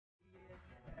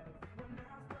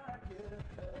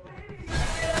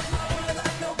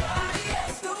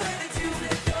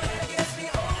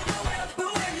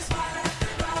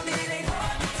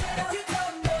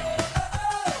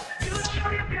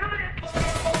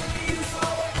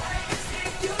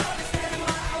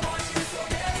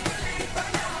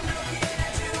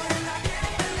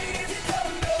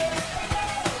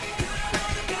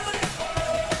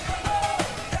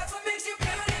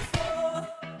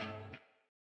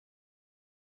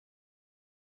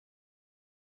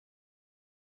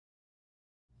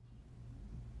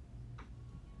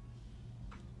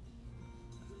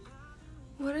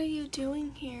"What are you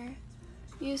doing here?"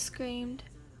 you screamed,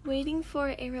 waiting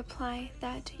for a reply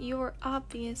that you were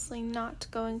obviously not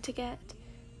going to get.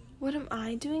 "What am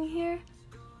I doing here?"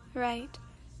 Right,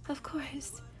 of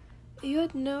course. You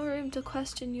had no room to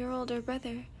question your older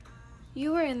brother.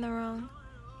 You were in the wrong.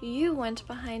 You went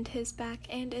behind his back,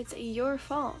 and it's your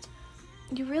fault.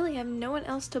 You really have no one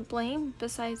else to blame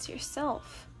besides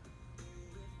yourself.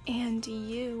 And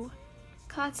you.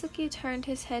 Katsuki turned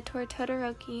his head toward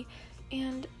Todoroki,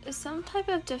 and some type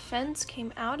of defense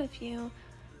came out of you.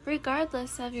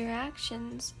 Regardless of your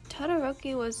actions,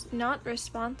 Todoroki was not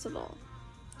responsible.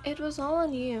 It was all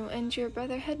on you, and your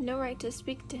brother had no right to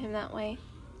speak to him that way.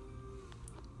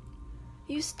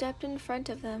 You stepped in front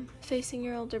of them, facing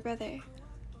your older brother.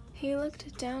 He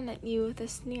looked down at you with a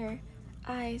sneer,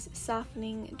 eyes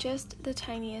softening just the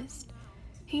tiniest.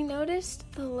 He noticed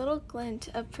the little glint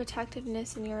of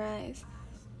protectiveness in your eyes.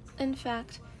 In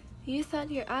fact, you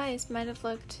thought your eyes might have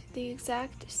looked the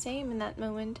exact same in that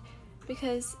moment,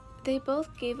 because they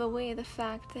both gave away the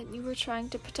fact that you were trying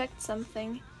to protect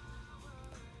something.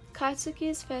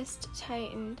 Katsuki's fist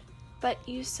tightened, but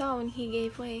you saw when he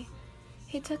gave way.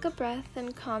 He took a breath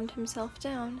and calmed himself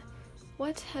down.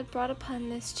 What had brought upon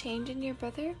this change in your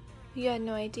brother? You had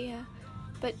no idea,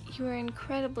 but you were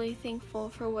incredibly thankful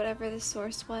for whatever the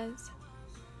source was.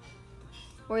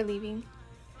 "We're leaving,"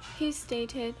 he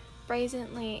stated,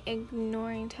 brazenly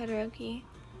ignoring Todoroki.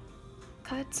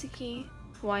 "Katsuki,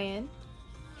 why in?"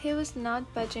 He was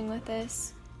not budging with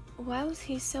this. Why was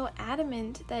he so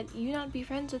adamant that you not be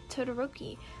friends with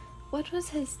Todoroki? What was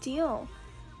his deal?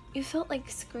 You felt like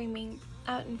screaming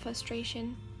out in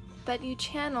frustration, but you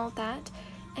channeled that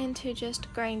into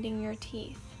just grinding your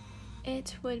teeth.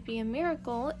 It would be a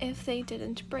miracle if they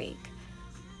didn't break.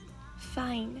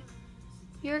 "Fine."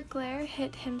 Your glare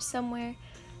hit him somewhere,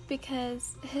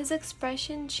 because his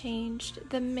expression changed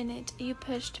the minute you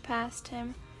pushed past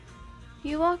him.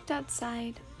 You walked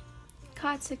outside,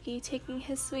 Katsuki taking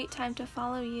his sweet time to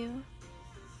follow you.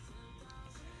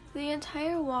 The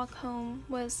entire walk home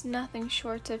was nothing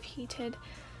short of heated.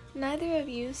 Neither of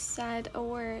you said a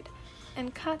word,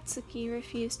 and Katsuki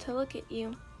refused to look at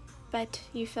you, but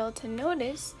you failed to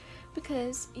notice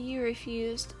because you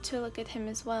refused to look at him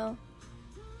as well.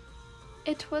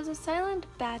 It was a silent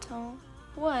battle,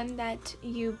 one that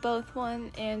you both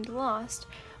won and lost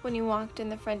when you walked in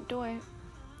the front door.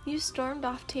 You stormed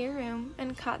off to your room,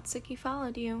 and Katsuki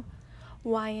followed you.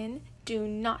 "Wyan, do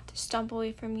not stomp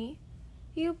away from me."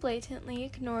 You blatantly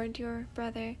ignored your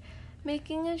brother,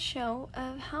 making a show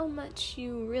of how much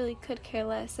you really could care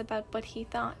less about what he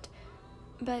thought.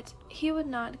 But he would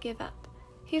not give up.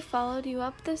 He followed you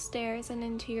up the stairs and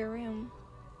into your room.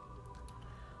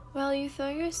 While you throw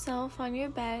yourself on your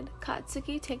bed,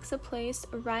 Katsuki takes a place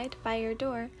right by your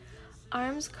door,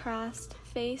 arms crossed,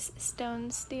 face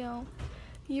stone still.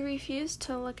 You refused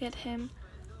to look at him,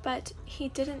 but he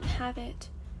didn't have it.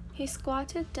 He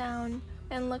squatted down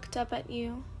and looked up at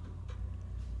you,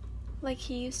 like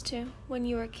he used to when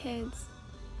you were kids.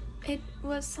 It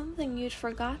was something you'd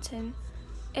forgotten.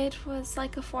 It was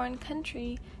like a foreign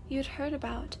country you'd heard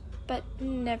about, but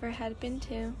never had been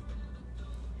to.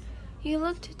 You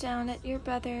looked down at your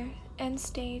brother and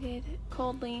stated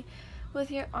coldly,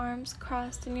 with your arms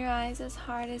crossed and your eyes as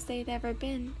hard as they'd ever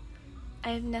been, "I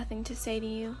have nothing to say to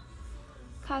you."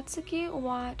 Katsuki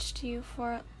watched you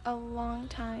for a long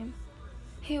time.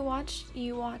 He watched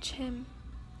you watch him.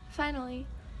 Finally,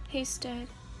 he stood,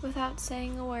 without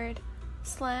saying a word,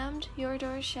 slammed your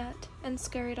door shut, and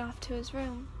scurried off to his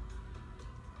room.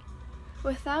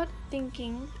 Without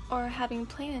thinking or having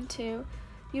planned to,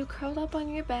 you curled up on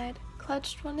your bed,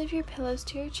 clutched one of your pillows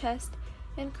to your chest,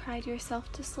 and cried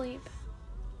yourself to sleep.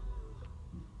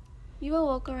 You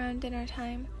awoke around dinner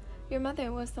time. Your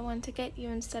mother was the one to get you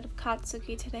instead of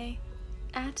Katsuki today.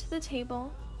 At the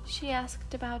table, she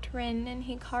asked about Rin and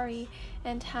Hikari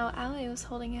and how Aoi was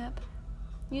holding up.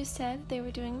 You said they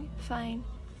were doing fine,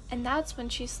 and that's when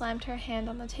she slammed her hand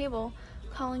on the table,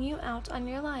 calling you out on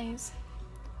your lies.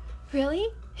 "Really?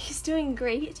 He's doing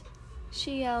great?"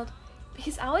 she yelled.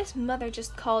 "Because Aoi's mother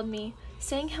just called me,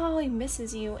 saying how Aoi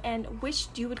misses you and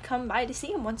wished you would come by to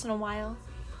see him once in a while."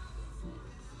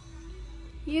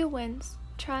 You winced,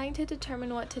 trying to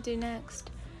determine what to do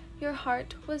next. Your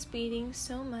heart was beating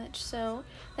so much so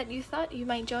that you thought you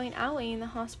might join Aoi in the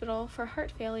hospital for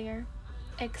heart failure.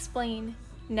 "Explain,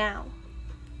 now."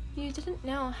 You didn't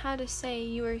know how to say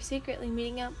you were secretly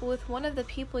meeting up with one of the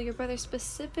people your brother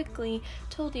specifically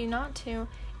told you not to,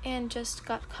 and just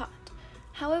got caught.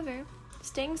 However,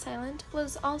 staying silent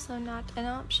was also not an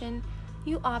option.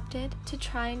 You opted to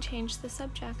try and change the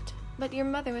subject, but your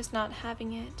mother was not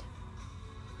having it.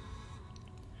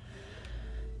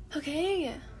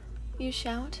 Okay, you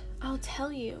shout, I'll tell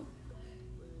you.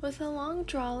 With a long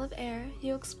drawl of air,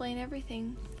 you explain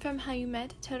everything, from how you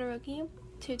met Todoroki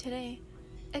to today,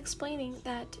 explaining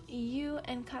that you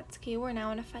and Katsuki were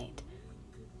now in a fight.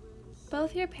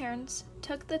 Both your parents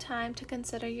took the time to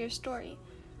consider your story.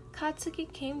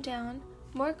 Katsuki came down,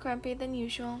 more grumpy than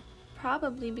usual,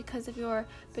 probably because of your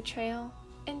betrayal,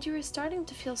 and you were starting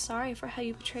to feel sorry for how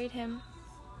you betrayed him.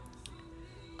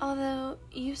 Although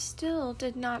you still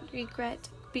did not regret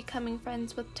becoming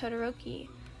friends with Todoroki.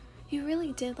 You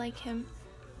really did like him.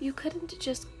 You couldn't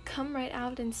just come right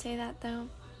out and say that though,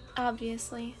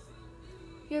 obviously.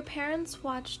 Your parents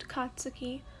watched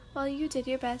Katsuki while you did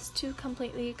your best to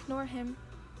completely ignore him.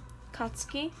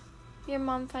 Katsuki? Your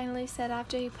mom finally said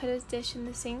after he put his dish in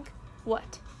the sink.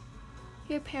 What?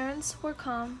 Your parents were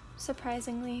calm,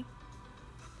 surprisingly.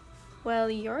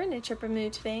 Well, you're in a chipper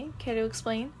mood today, care to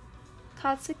explain?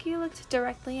 Katsuki looked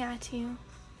directly at you,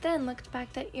 then looked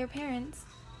back at your parents.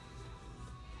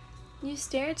 You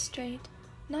stared straight,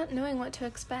 not knowing what to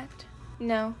expect.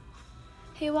 No.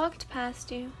 He walked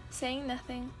past you, saying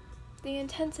nothing. The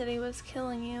intensity was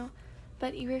killing you,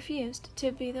 but you refused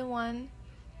to be the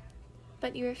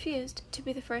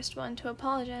first one to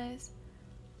apologize.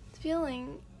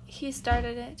 Feeling he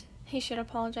started it, he should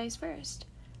apologize first.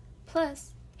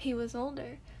 Plus, he was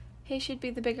older. He should be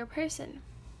the bigger person.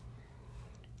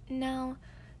 Now,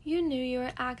 you knew you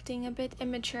were acting a bit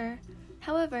immature.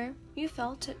 However, you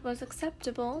felt it was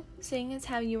acceptable, seeing as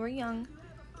how you were young.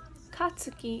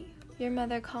 Katsuki, your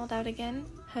mother called out again.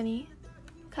 Honey.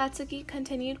 Katsuki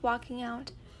continued walking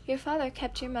out. Your father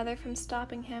kept your mother from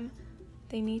stopping him.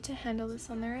 They need to handle this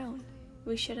on their own.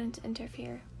 We shouldn't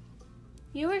interfere.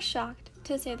 You were shocked,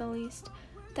 to say the least,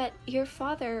 that your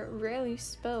father rarely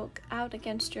spoke out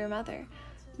against your mother,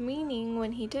 meaning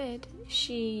when he did,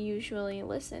 she usually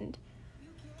listened.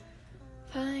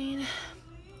 Fine.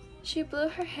 She blew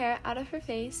her hair out of her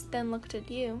face, then looked at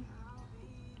you.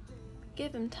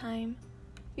 Give him time.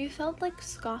 You felt like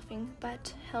scoffing,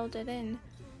 but held it in,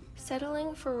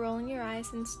 settling for rolling your eyes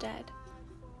instead.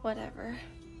 Whatever.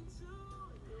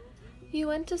 You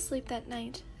went to sleep that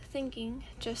night, thinking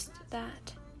just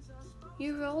that.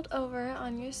 You rolled over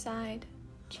on your side,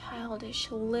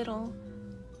 childish little.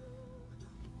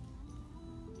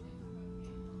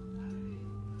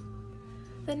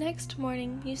 The next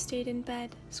morning, you stayed in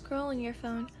bed, scrolling your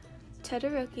phone.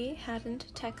 Todoroki hadn't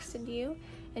texted you,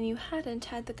 and you hadn't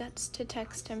had the guts to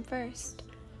text him first.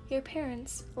 Your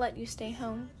parents let you stay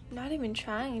home, not even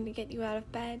trying to get you out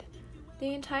of bed.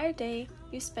 The entire day,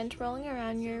 you spent rolling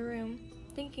around your room,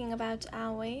 thinking about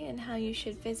Aoi and how you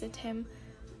should visit him.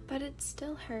 But it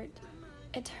still hurt.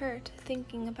 It hurt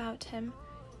thinking about him.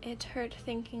 It hurt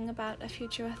thinking about a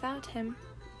future without him.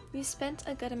 You spent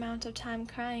a good amount of time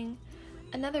crying.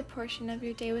 Another portion of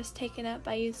your day was taken up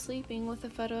by you sleeping with a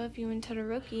photo of you and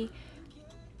Todoroki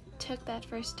took that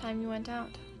first time you went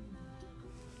out.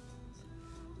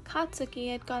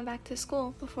 Katsuki had gone back to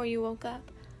school before you woke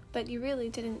up, but you really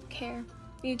didn't care.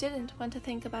 You didn't want to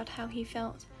think about how he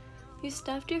felt. You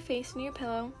stuffed your face in your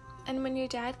pillow, and when your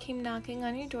dad came knocking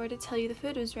on your door to tell you the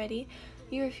food was ready,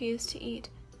 you refused to eat,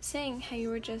 saying how you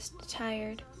were just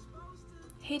tired.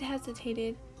 He'd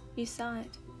hesitated, you saw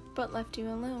it, but left you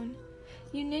alone.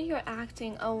 You knew you were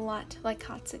acting a lot like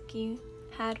Katsuki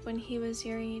had when he was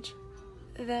your age,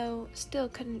 though still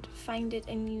couldn't find it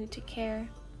in you to care.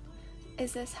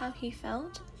 Is this how he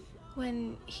felt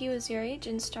when he was your age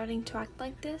and starting to act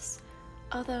like this?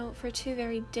 Although for two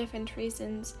very different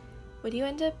reasons. Would you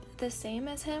end up the same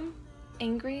as him?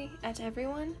 Angry at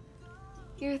everyone?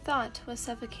 Your thought was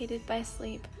suffocated by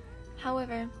sleep.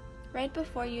 However, right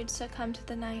before you'd succumb to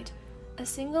the night, a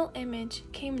single image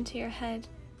came into your head,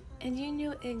 and you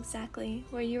knew exactly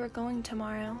where you were going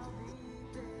tomorrow.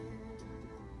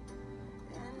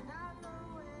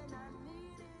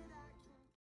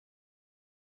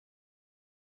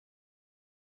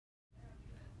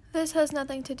 This has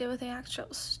nothing to do with the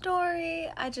actual story.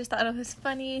 I just thought it was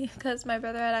funny because my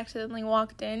brother had accidentally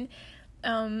walked in.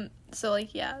 So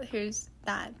like, yeah, here's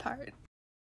that part.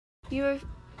 You were...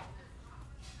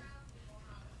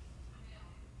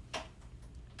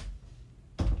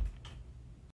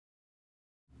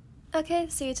 Okay,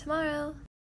 see you tomorrow.